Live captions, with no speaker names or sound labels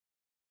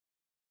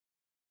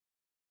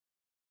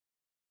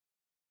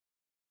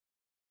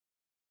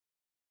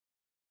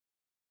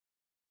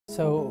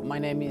So my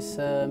name is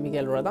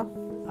Miguel Rueda.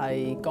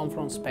 I come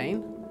from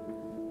Spain.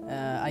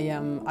 I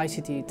am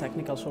ICT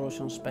Technical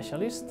Solutions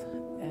Specialist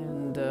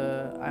and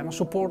I'm a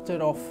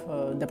supporter of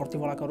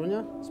Deportivo La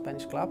Coruña,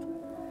 Spanish club,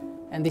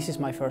 and this is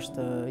my first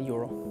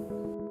Euro.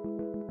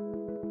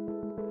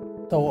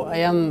 So I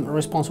am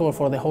responsible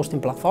for the hosting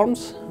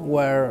platforms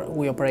where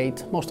we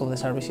operate most of the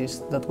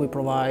services that we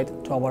provide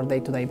to our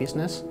day-to-day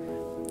business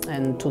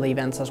and to the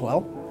events as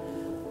well.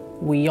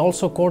 We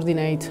also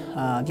coordinate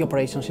the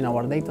operations in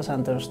our data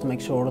centers to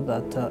make sure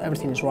that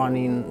everything is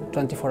running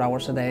 24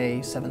 hours a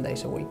day, 7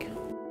 days a week.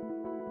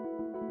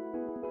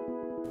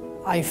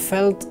 I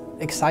felt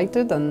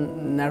excited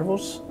and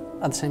nervous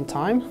at the same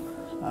time.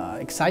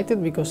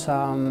 Excited because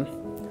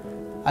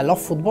I love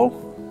football,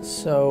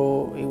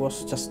 so it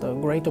was just a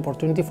great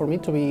opportunity for me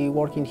to be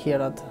working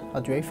here at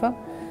UEFA.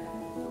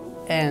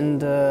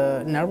 And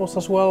nervous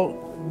as well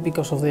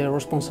because of the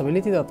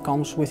responsibility that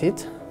comes with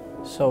it.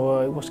 So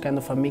it was kind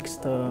of a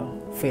mixed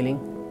feeling.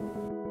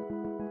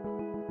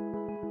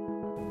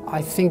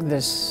 I think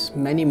there's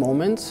many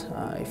moments.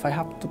 If I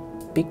have to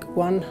pick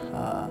one,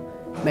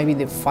 maybe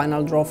the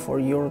final draw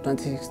for Euro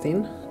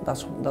 2016,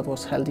 that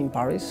was held in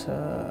Paris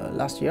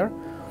last year.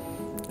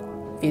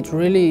 It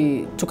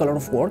really took a lot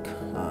of work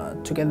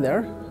to get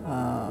there,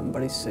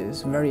 but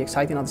it's very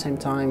exciting at the same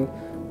time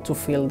to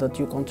feel that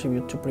you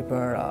contribute to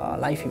prepare a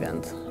live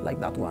event like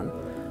that one.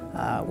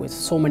 With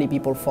so many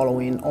people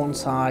following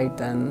on-site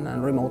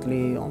and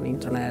remotely on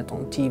internet,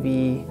 on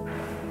TV.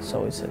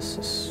 So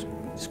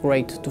it's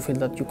great to feel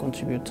that you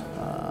contribute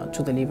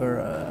to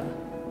deliver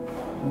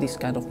this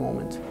kind of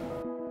moment.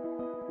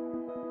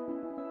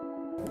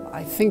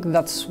 I think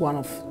that's one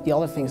of the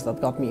other things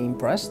that got me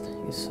impressed,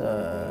 is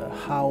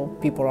how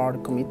people are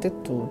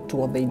committed to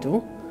what they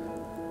do.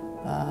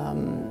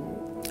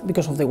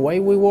 Because of the way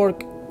we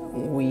work,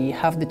 we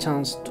have the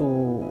chance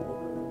to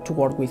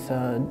work with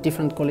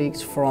different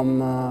colleagues from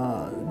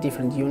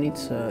different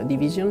units,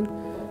 division,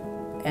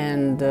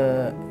 and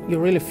you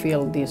really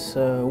feel this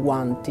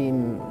one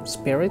team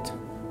spirit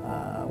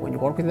when you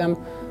work with them.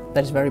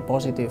 That is very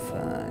positive.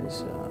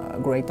 It's a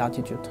great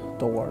attitude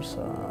towards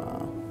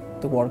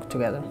the work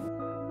together.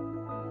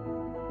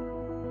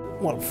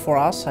 Well, for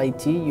us,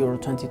 IT Euro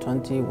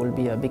 2020 will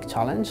be a big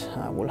challenge.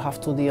 We'll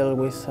have to deal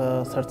with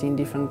 13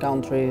 different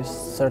countries,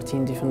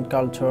 13 different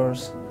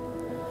cultures,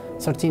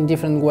 13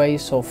 different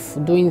ways of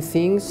doing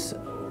things,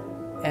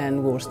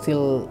 and we'll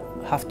still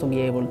have to be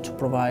able to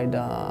provide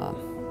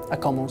a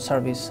common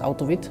service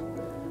out of it.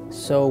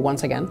 So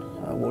once again,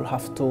 we'll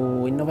have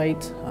to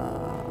innovate.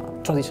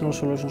 Traditional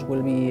solutions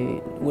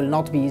will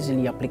not be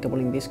easily applicable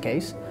in this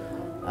case,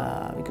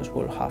 because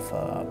we'll have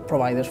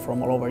providers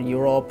from all over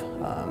Europe.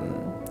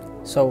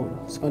 So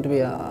it's going to be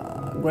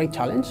a great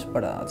challenge,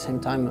 but at the same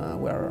time,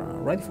 we are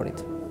ready for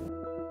it.